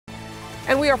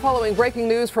And we are following breaking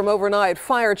news from overnight.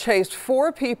 Fire chased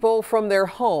 4 people from their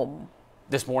home.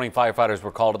 This morning, firefighters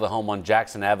were called to the home on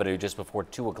Jackson Avenue just before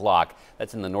 2 o'clock.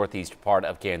 That's in the northeast part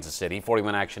of Kansas City.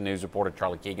 41 Action News reporter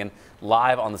Charlie Keegan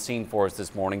live on the scene for us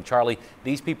this morning. Charlie,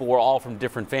 these people were all from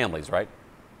different families, right?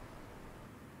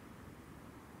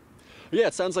 Yeah,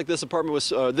 it sounds like this apartment was,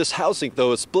 this housing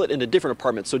though, is split into different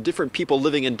apartments. So different people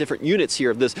living in different units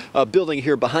here of this building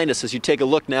here behind us. As you take a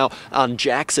look now on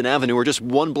Jackson Avenue, we're just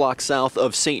 1 block south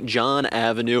of St. John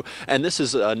Avenue. And this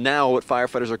is now what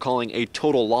firefighters are calling a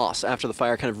total loss after the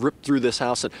fire kind of ripped through this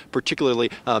house and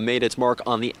particularly made its mark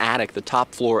on the attic, the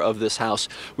top floor of this house.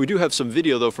 We do have some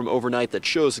video though from overnight that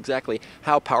shows exactly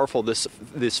how powerful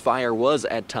this fire was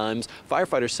at times.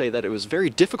 Firefighters say that it was very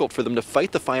difficult for them to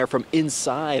fight the fire from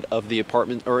inside of the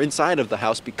apartment or inside of the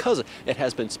house because it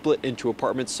has been split into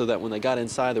apartments, so that when they got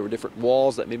inside there were different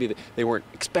walls that maybe they weren't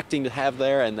expecting to have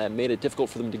there, and that made it difficult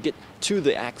for them to get to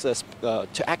the access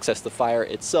the fire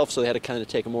itself. So they had to kind of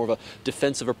take a more of a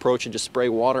defensive approach and just spray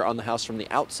water on the house from the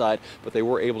outside, but they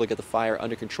were able to get the fire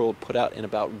under control, put out in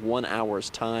about 1 hour's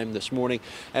time this morning.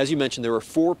 As you mentioned, there were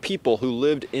 4 people who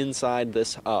lived inside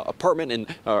this apartment and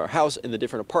house in the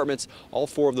different apartments. All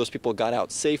 4 of those people got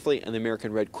out safely, and the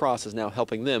American Red Cross is now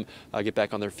helping them get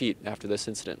back on their feet after this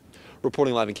incident.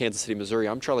 Reporting live in Kansas City, Missouri,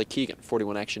 I'm Charlie Keegan,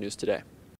 41 Action News Today.